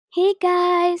Hey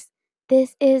guys,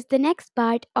 this is the next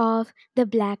part of The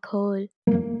Black Hole.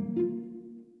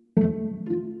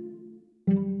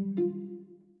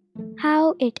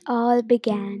 How it all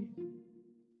began.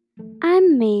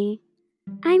 I'm May.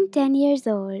 I'm 10 years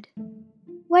old.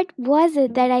 What was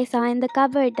it that I saw in the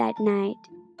cupboard that night?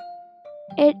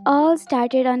 It all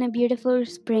started on a beautiful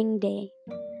spring day.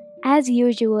 As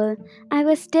usual, I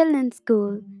was still in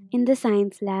school, in the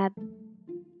science lab.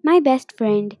 My best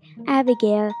friend,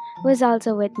 Abigail, was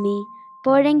also with me,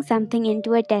 pouring something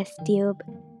into a test tube.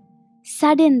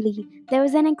 Suddenly, there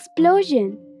was an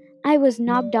explosion. I was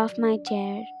knocked off my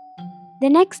chair. The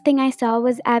next thing I saw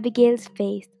was Abigail's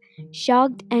face,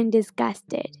 shocked and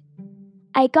disgusted.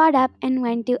 I got up and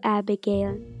went to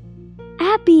Abigail.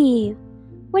 Abby,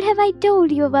 what have I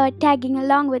told you about tagging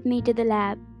along with me to the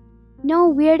lab? No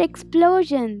weird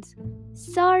explosions.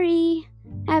 Sorry,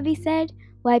 Abby said,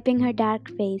 wiping her dark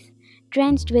face,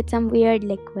 drenched with some weird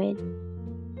liquid.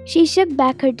 She shook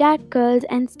back her dark curls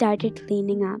and started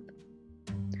cleaning up.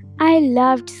 I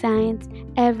loved science,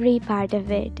 every part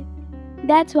of it.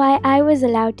 That's why I was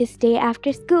allowed to stay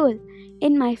after school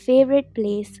in my favorite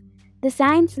place, the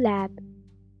science lab.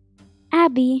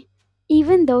 Abby,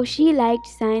 even though she liked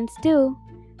science too,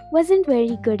 wasn't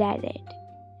very good at it.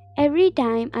 Every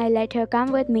time I let her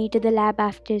come with me to the lab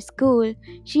after school,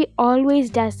 she always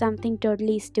does something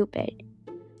totally stupid.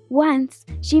 Once,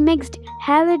 she mixed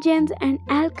halogens and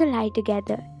alkali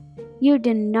together. You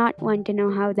do not want to know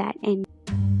how that ended.